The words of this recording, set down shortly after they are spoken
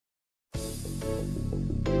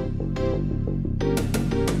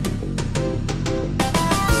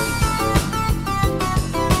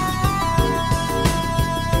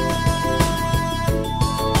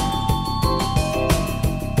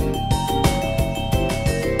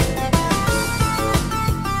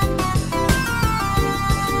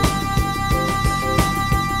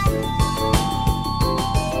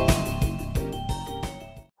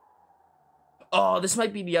Oh, this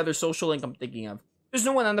might be the other social link I'm thinking of. There's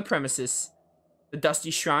no one on the premises. The dusty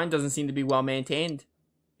shrine doesn't seem to be well maintained.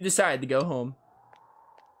 You decide to go home.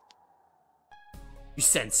 You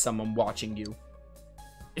sense someone watching you.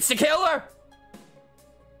 It's the killer!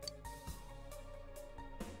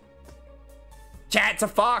 Chat, it's a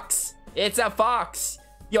fox! It's a fox!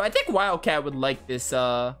 Yo, I think Wildcat would like this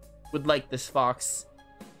fox.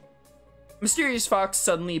 A mysterious fox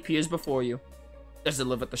suddenly appears before you. Does it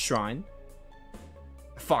live at the shrine?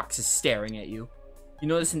 The fox is staring at you. You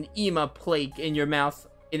notice an Ema plaque in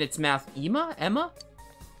its mouth. Ema? Emma?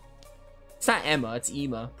 It's not Emma, it's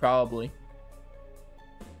Ema, probably.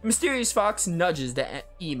 The mysterious fox nudges the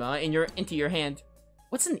Ema into your hand.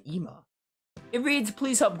 What's an Ema? It reads,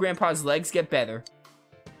 please help Grandpa's legs get better.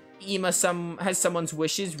 The Ema has someone's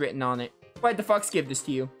wishes written on it. Why'd the fox give this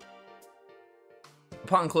to you?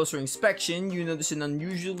 Upon closer inspection, you notice an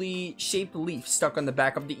unusually shaped leaf stuck on the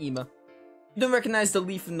back of the Ema. You don't recognize the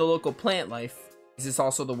leaf in the local plant life. Is this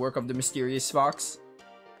also the work of the mysterious fox?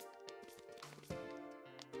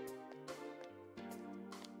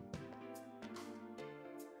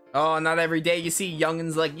 Oh, not every day you see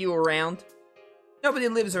youngins like you around. Nobody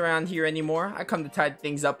lives around here anymore. I come to tie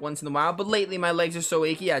things up once in a while, but lately my legs are so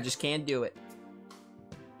achy I just can't do it.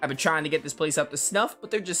 I've been trying to get this place up to snuff,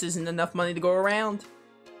 but there just isn't enough money to go around.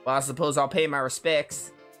 Well, I suppose I'll pay my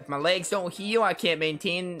respects. If my legs don't heal, I can't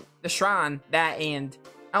maintain the shrine. That and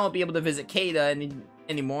I won't be able to visit Kada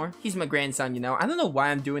anymore. He's my grandson, you know. I don't know why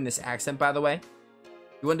I'm doing this accent, by the way.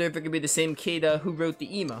 You wonder if it could be the same Kada who wrote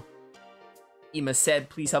the Ema. Ema said,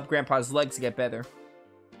 please help Grandpa's legs get better.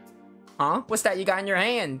 Huh? What's that you got in your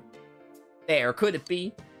hand? There, could it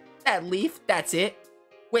be? That leaf, that's it.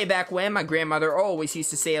 Way back when, my grandmother always used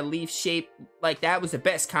to say a leaf shaped like that was the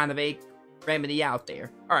best kind of ache remedy out there.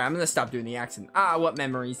 Alright, I'm gonna stop doing the accent. Ah, what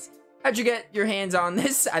memories. How'd you get your hands on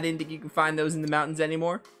this? I didn't think you could find those in the mountains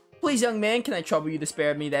anymore. Please, young man, can I trouble you to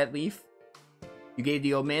spare me that leaf? You gave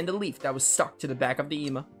the old man the leaf that was stuck to the back of the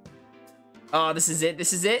Ema. Oh, this is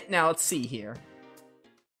it. Now let's see here.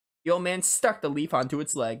 The old man stuck the leaf onto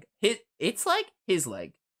its leg. Its leg? His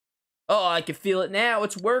leg. Oh, I can feel it now.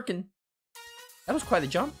 It's working. That was quite a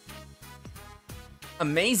jump.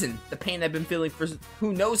 Amazing. The pain I've been feeling for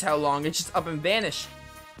who knows how long, it's just up and vanished.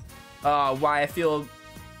 Why I feel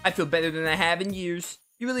better than I have in years.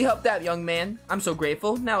 You really helped out, young man. I'm so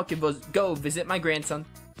grateful. Now I can go visit my grandson.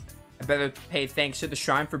 I better pay thanks to the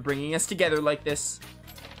shrine for bringing us together like this.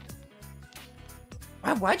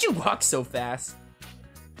 Why'd you walk so fast?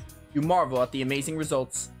 You marvel at the amazing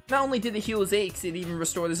results. Not only did it heal his aches, it even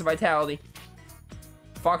restored his vitality.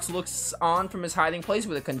 Fox looks on from his hiding place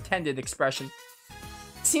with a contented expression.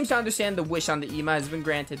 He seems to understand the wish on the Ema has been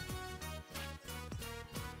granted.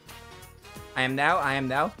 I am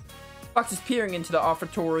thou. Fox is peering into the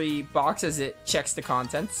offertory box as it checks the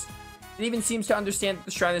contents. It even seems to understand that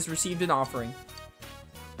the shrine has received an offering.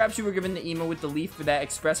 Perhaps you were given the Ema with the leaf for that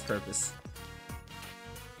express purpose.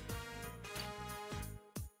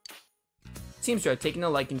 Seems to have taken a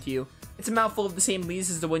liking to you. It's a mouthful of the same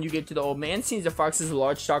leaves as the one you gave to the old man. Seems the fox has a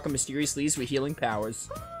large stock of mysterious leaves with healing powers.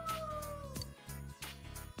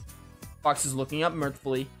 Fox is looking up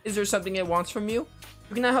mirthfully. Is there something it wants from you?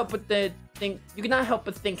 You cannot help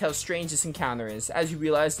but think how strange this encounter is, as you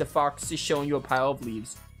realize the fox is showing you a pile of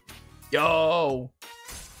leaves. Yo!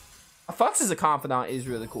 A fox as a confidant is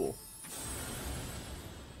really cool.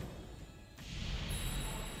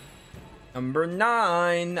 Number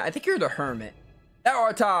 9. I think you're the hermit. Thou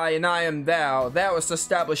art I, and I am thou. Thou hast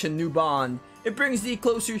established a new bond. It brings thee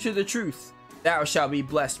closer to the truth. Thou shalt be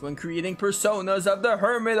blessed when creating personas of the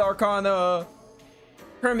Hermit Arcana.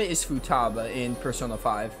 Hermit is Futaba in Persona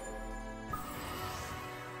 5.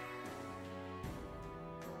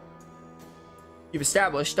 You've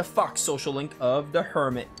established the Fox social link of the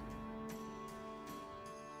Hermit.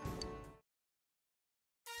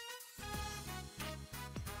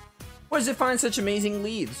 Where does it find such amazing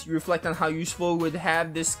leaves? You reflect on how useful it would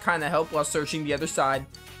have this kind of help while searching the other side.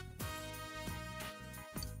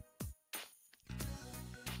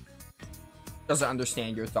 Doesn't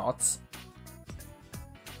understand your thoughts.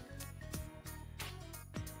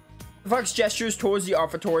 The fox gestures towards the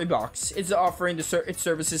offertory box. It's offering its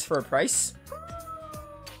services for a price.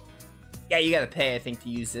 Yeah, you gotta pay, I think, to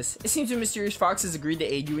use this. It seems a mysterious fox has agreed to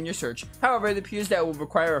aid you in your search. However, it appears that it will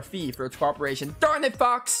require a fee for its cooperation. Darn it,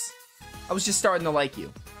 Fox! I was just starting to like you.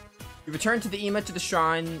 You return to the Ema to the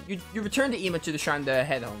shrine. You return to Ema to the shrine to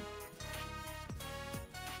head home.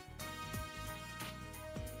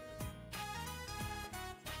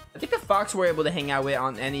 I think the fox we're able to hang out with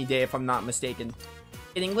on any day, if I'm not mistaken.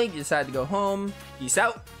 Getting late, you decide to go home. Peace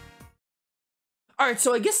out. Alright,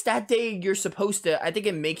 so I guess that day you're supposed to, I think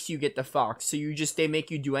it makes you get the fox, so they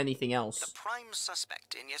make you do anything else. The prime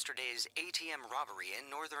suspect in yesterday's ATM robbery in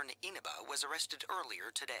northern Inaba was arrested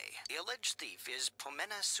earlier today. The alleged thief is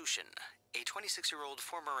Pomena Sushin, a 26-year-old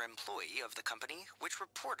former employee of the company which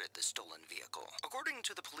reported the stolen vehicle. According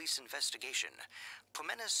to the police investigation,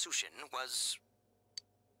 Pomena Sushin was...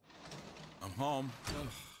 I'm home.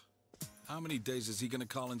 Ugh. How many days is he gonna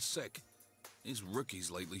call in sick? These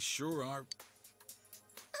rookies lately sure are...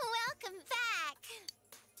 Welcome back!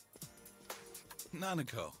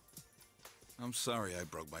 Nanako. I'm sorry I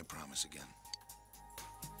broke my promise again.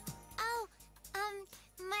 Oh,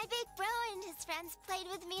 my big bro and his friends played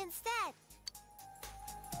with me instead.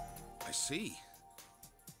 I see.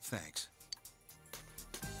 Thanks.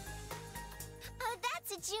 Oh,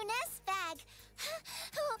 that's a Juness bag.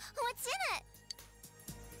 What's in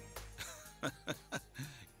it?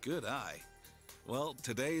 Good eye. Well,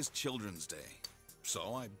 today is Children's Day,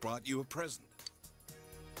 so I brought you a present.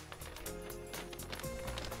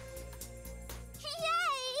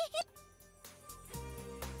 Yay!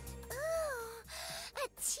 Ooh, a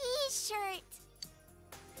t-shirt.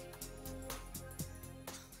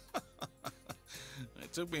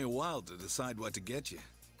 It took me a while to decide what to get you.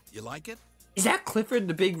 You like it? Is that Clifford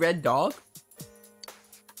the big red dog?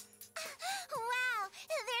 Wow,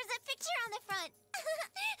 there's a picture on the front.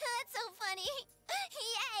 That's so funny.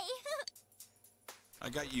 Yay! I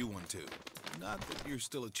got you one too. Not that you're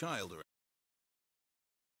still a child or...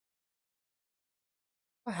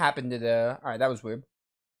 What happened to the... Alright, that was weird.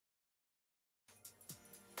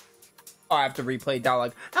 Oh, I have to replay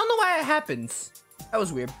dialogue. I don't know why it happens. That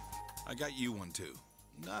was weird. I got you one too.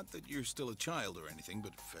 Not that you're still a child or anything,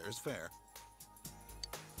 but fair is fair.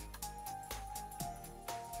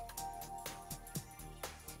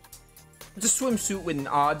 It's a swimsuit with an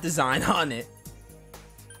odd design on it.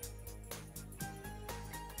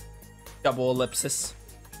 Double ellipsis.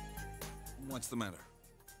 What's the matter?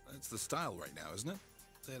 That's the style right now, isn't it?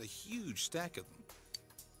 They had a huge stack of them.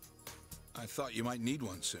 I thought you might need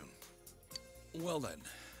one soon. Well then,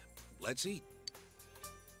 let's eat.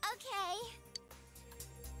 Okay.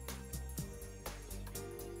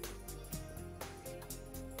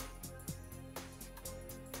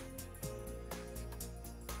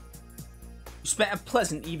 You spent a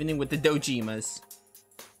pleasant evening with the Dojimas.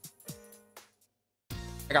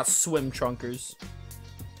 I got swim trunkers.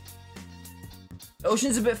 The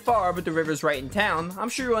ocean's a bit far, but the river's right in town. I'm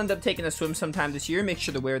sure you'll end up taking a swim sometime this year. Make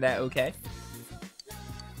sure to wear that, okay?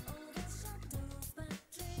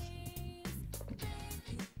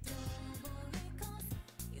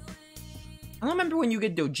 I don't remember when you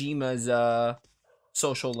get Dojima's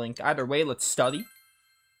social link. Either way, let's study.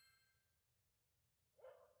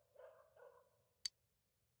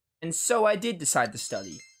 And so I did decide to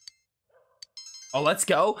study. Oh, let's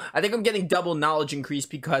go. I think I'm getting double knowledge increase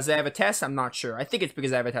because I have a test. I'm not sure. I think it's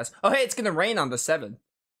because I have a test. Oh, hey, it's going to rain on the 7th.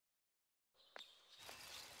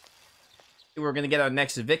 We're going to get our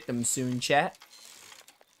next victim soon, chat.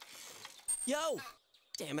 Yo!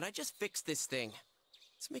 Damn it, I just fixed this thing.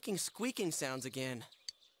 It's making squeaking sounds again.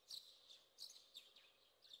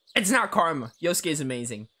 It's not karma. Yosuke is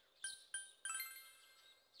amazing.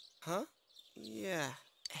 Huh? Yeah.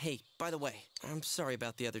 Hey, by the way, I'm sorry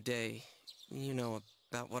about the other day. You know,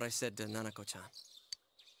 about what I said to Nanako-chan.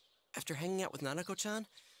 After hanging out with Nanako-chan,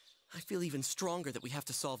 I feel even stronger that we have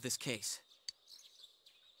to solve this case.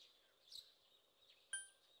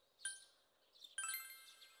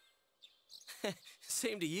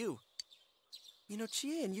 Same to you. You know,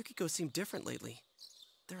 Chie and Yukiko seem different lately.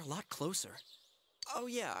 They're a lot closer. Oh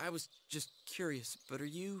yeah, I was just curious, but are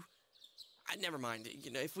you... never mind.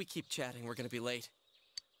 You know, if we keep chatting, we're gonna be late.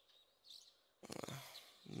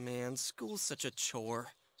 Man, school's such a chore.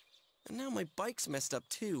 And now my bike's messed up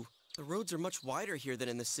too. The roads are much wider here than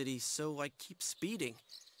in the city, so I keep speeding.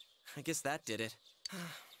 I guess that did it.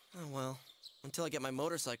 Oh well. Until I get my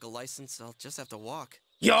motorcycle license, I'll just have to walk.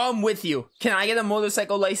 Yo, I'm with you. Can I get a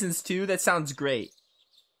motorcycle license too? That sounds great.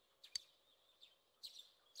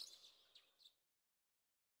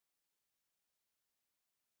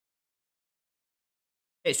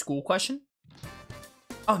 Hey, school question?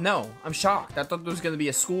 Oh no, I'm shocked. I thought there was gonna be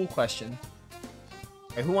a school question.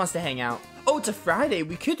 Alright, who wants to hang out? Oh, it's a Friday.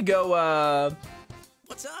 We could go,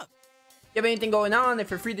 What's up? You have anything going on? If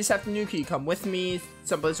you're free this afternoon, can you come with me?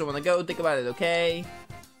 Someplace I want to go. Think about it, okay?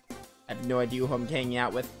 I have no idea who I'm hanging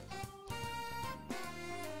out with.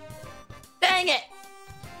 Dang it!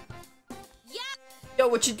 Yeah. Yo,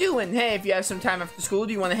 what you doing? Hey, if you have some time after school,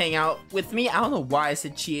 do you want to hang out with me? I don't know why I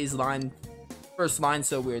said Chie's first line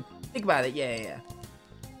so weird. Think about it. Yeah.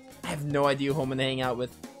 I have no idea who I'm going to hang out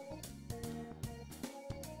with.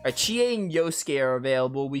 Alright, Chie and Yosuke are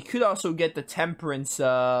available. We could also get the Temperance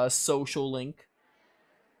social link.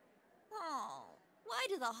 Oh, why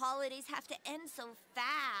do the holidays have to end so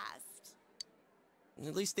fast?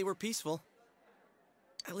 At least they were peaceful.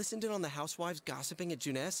 I listened in on the housewives gossiping at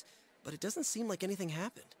Juness, but it doesn't seem like anything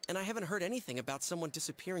happened. And I haven't heard anything about someone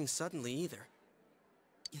disappearing suddenly either.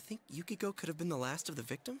 You think Yukiko could have been the last of the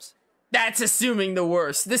victims? That's assuming the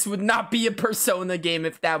worst. This would not be a Persona game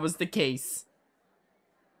if that was the case.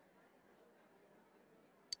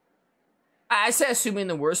 I say assuming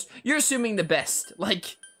the worst. You're assuming the best.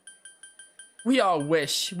 Like, we all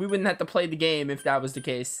wish we wouldn't have to play the game if that was the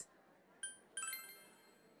case.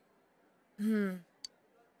 I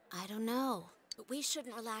don't know, but we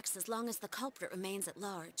shouldn't relax as long as the culprit remains at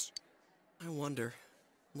large. I wonder,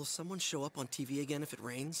 will someone show up on TV again if it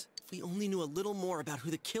rains? If we only knew a little more about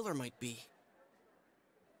who the killer might be.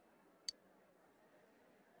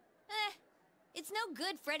 It's no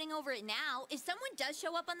good fretting over it now. If someone does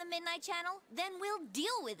show up on the Midnight Channel, then we'll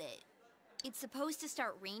deal with it. It's supposed to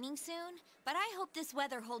start raining soon, but I hope this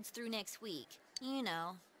weather holds through next week. You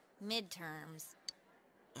know, midterms.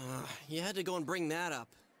 You had to go and bring that up.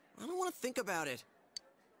 I don't want to think about it.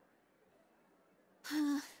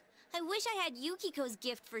 I wish I had Yukiko's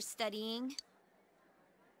gift for studying.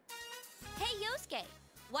 Hey, Yosuke,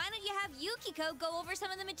 why don't you have Yukiko go over some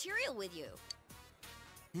of the material with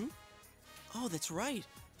you? Oh, that's right.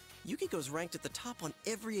 Yukiko's ranked at the top on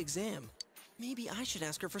every exam. Maybe I should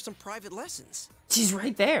ask her for some private lessons. She's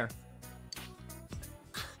right there.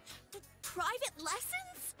 Private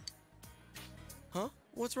lessons? Huh?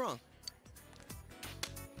 What's wrong?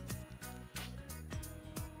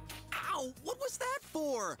 Ow! What was that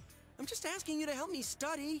for? I'm just asking you to help me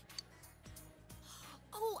study.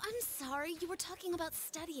 Oh, I'm sorry, you were talking about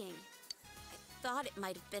studying. I thought it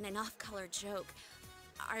might have been an off-color joke.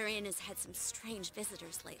 Our inn has had some strange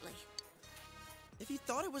visitors lately. If you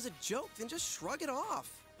thought it was a joke, then just shrug it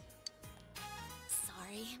off.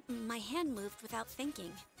 Sorry, my hand moved without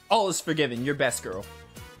thinking. All is forgiven. Your best girl.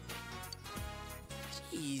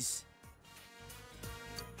 Jeez.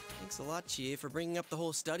 Thanks a lot, Chie, for bringing up the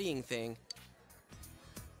whole studying thing.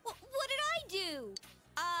 What did I do?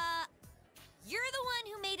 You're the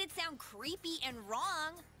one who made it sound creepy and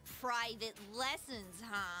wrong. Private lessons,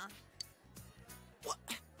 huh? What?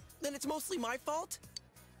 Then it's mostly my fault?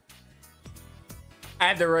 I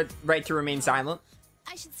have the right to remain silent.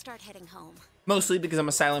 I should start heading home. Mostly because I'm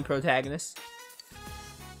a silent protagonist.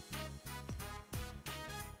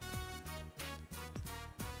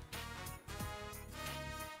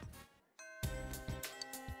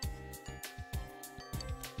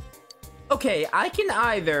 Okay, I can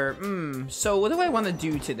either... so what do I want to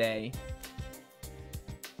do today?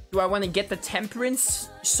 Do I want to get the Temperance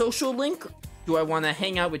social link? Do I want to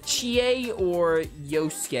hang out with Chie or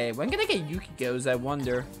Yosuke? When can I get Yukiko's, I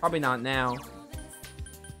wonder? Probably not now.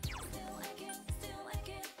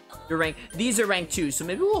 These are ranked 2, so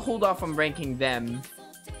maybe we'll hold off on ranking them.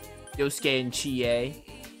 Yosuke and Chie.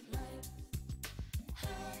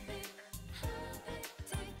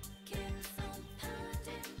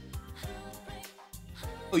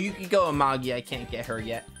 Oh, Yukiko and Magi, I can't get her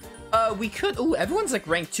yet. We could... Ooh, everyone's like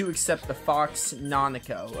ranked 2 except the Fox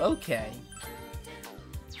Nanako. Okay.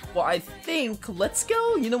 Well, I think... Let's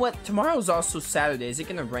go... You know what? Tomorrow's also Saturday. Is it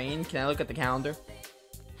gonna rain? Can I look at the calendar?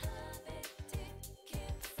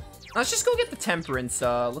 Let's just go get the Temperance.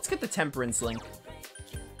 Let's get the Temperance link.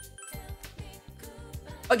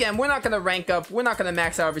 Again, we're not gonna rank up. We're not gonna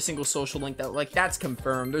max out every single social link. That's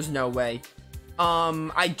confirmed. There's no way.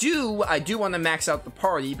 I do want to max out the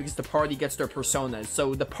party because the party gets their personas.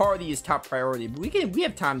 So the party is top priority. But we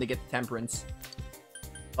have time to get the Temperance.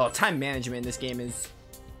 Oh, time management in this game is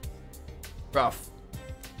rough.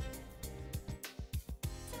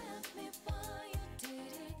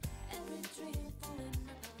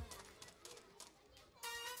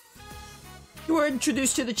 You were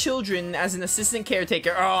introduced to the children as an assistant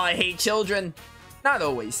caretaker. Oh, I hate children. Not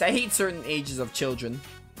always. I hate certain ages of children.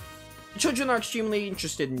 The children are extremely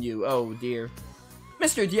interested in you. Oh, dear.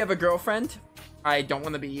 Mister, do you have a girlfriend? I don't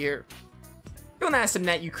want to be here. Don't ask him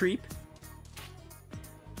that, you creep.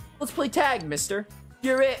 Let's play tag, mister.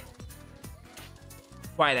 You're it.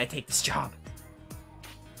 Why did I take this job?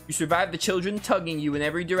 You survive the children tugging you in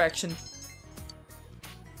every direction.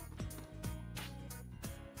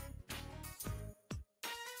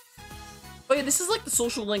 Oh yeah, this is like the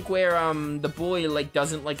social link where the boy like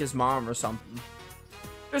doesn't like his mom or something.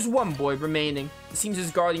 There's one boy remaining. It seems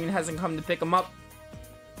his guardian hasn't come to pick him up.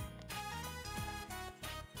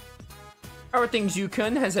 How are things,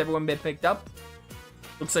 Yukun? Has everyone been picked up?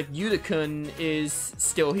 Looks like Yuta-kun is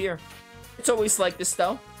still here. It's always like this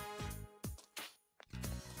though.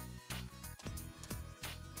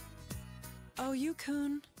 Oh,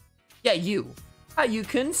 Yukun. Yeah, you. Hi,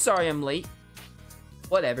 Yukun. Sorry I'm late.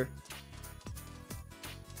 Whatever.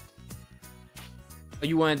 Are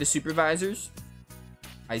you one of the supervisors?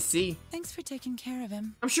 I see. Thanks for taking care of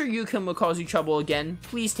him. I'm sure Yukun will cause you trouble again.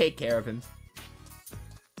 Please take care of him.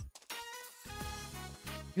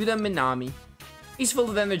 Yuta Minami. He's full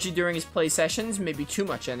of energy during his play sessions, maybe too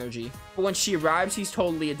much energy. But when she arrives, he's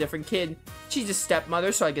totally a different kid. She's a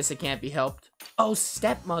stepmother, so I guess it can't be helped. Oh,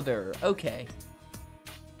 stepmother. Okay.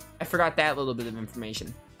 I forgot that little bit of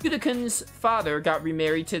information. Yuta-kun's father got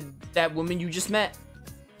remarried to that woman you just met.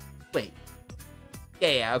 Wait.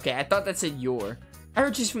 Yeah, okay. I thought that said your. I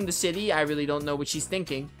heard she's from the city. I really don't know what she's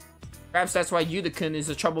thinking. Perhaps that's why Yuta-kun is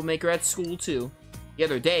a troublemaker at school, too. The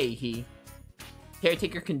other day,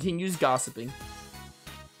 Caretaker continues gossiping.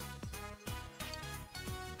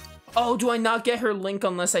 Oh, do I not get her link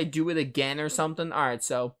unless I do it again or something? Alright,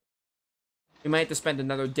 so we might have to spend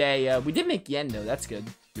another day. We did make yen, though. That's good.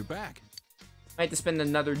 You're back. Might have to spend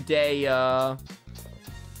another day,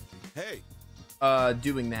 Hey.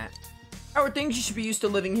 doing that. How are things? You should be used to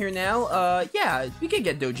living here now. Yeah, we can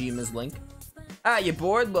get Dojima's link. Ah, you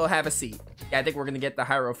bored? Well, have a seat. Yeah, I think we're gonna get the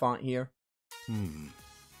Hierophant here. You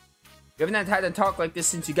haven't had to talk like this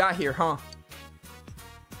since you got here, huh?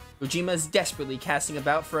 Dojima is desperately casting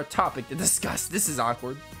about for a topic to discuss. This is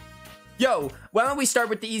awkward. Yo, why don't we start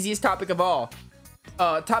with the easiest topic of all?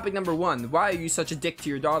 Topic number 1. Why are you such a dick to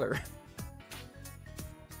your daughter?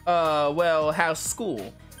 Well, how's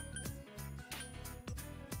school?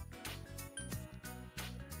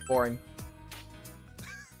 Boring.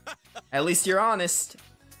 At least you're honest.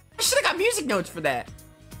 I should've got music notes for that.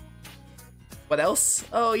 What else?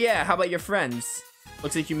 Oh yeah, how about your friends?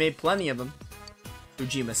 Looks like you made plenty of them.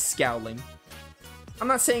 Ujima's scowling. I'm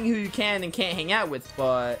not saying who you can and can't hang out with,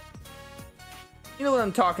 but you know what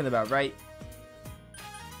I'm talking about, right?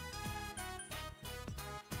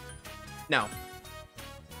 No.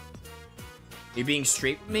 You're being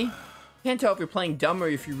straight with me? Can't tell if you're playing dumb or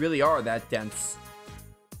if you really are that dense.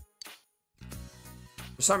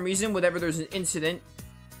 For some reason, wherever there's an incident,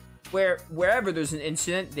 wherever there's an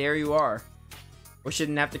incident, there you are. We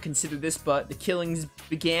shouldn't have to consider this, but the killings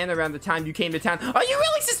began around the time you came to town. Are you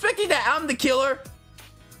really suspecting that I'm the killer?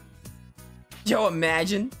 Yo,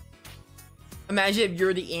 imagine. Imagine if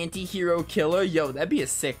you're the anti-hero killer. Yo, that'd be a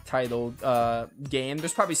sick title game.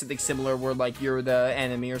 There's probably something similar where like you're the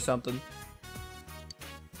enemy or something.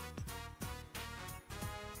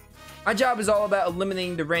 My job is all about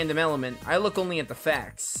eliminating the random element. I look only at the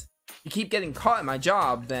facts. You keep getting caught in my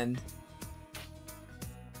job, then...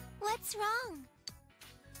 What's wrong?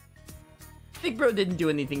 Big Bro didn't do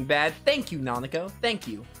anything bad. Thank you, Nanako. Thank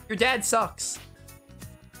you. Your dad sucks.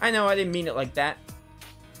 I know, I didn't mean it like that.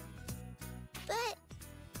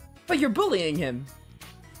 But you're bullying him.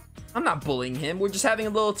 I'm not bullying him. We're just having a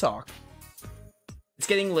little talk. It's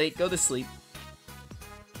getting late. Go to sleep.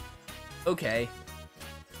 Okay.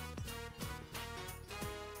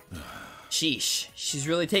 Sheesh. She's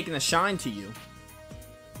really taking a shine to you.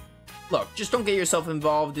 Look, just don't get yourself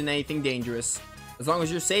involved in anything dangerous. As long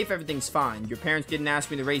as you're safe, everything's fine. Your parents didn't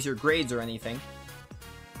ask me to raise your grades or anything.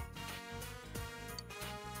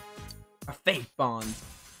 A fate bond.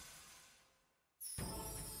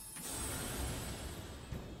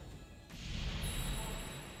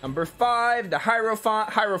 Number 5, the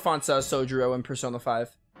Hierophant. Hierophant's Sojuro in Persona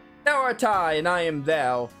 5. Thou art I, and I am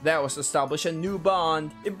thou. Thou hast established a new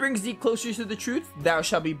bond. It brings thee closer to the truth. Thou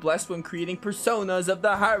shalt be blessed when creating personas of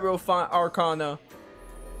the Hierophant Arcana.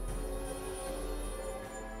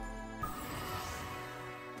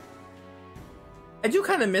 I do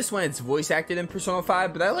kind of miss when it's voice acted in Persona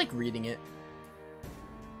 5, but I like reading it.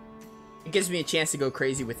 It gives me a chance to go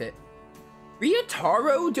crazy with it.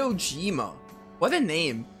 Ryutaro Dojima. What a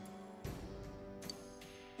name.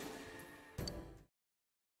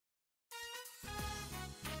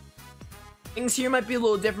 Things here might be a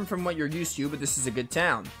little different from what you're used to, but this is a good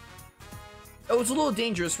town. Oh, it's a little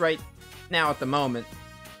dangerous right now at the moment.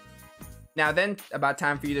 Now then, about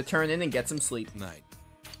time for you to turn in and get some sleep. Night.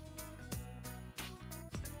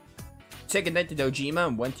 Say goodnight to Dojima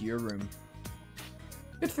and went to your room.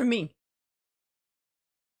 Good for me.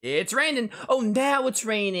 It's raining. Oh, now it's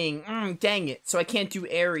raining. Dang it. So I can't do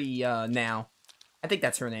Airy now. I think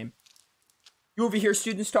that's her name. You overhear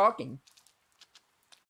students talking.